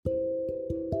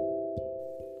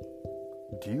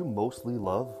Do you mostly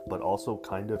love but also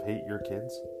kind of hate your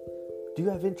kids? Do you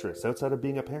have interests outside of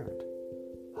being a parent?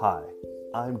 Hi,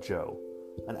 I'm Joe,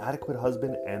 an adequate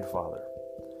husband and father.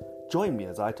 Join me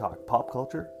as I talk pop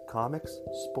culture, comics,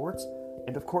 sports,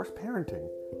 and of course parenting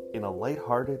in a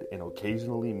lighthearted and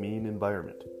occasionally mean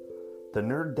environment. The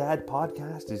Nerd Dad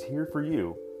Podcast is here for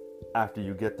you after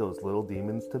you get those little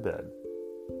demons to bed.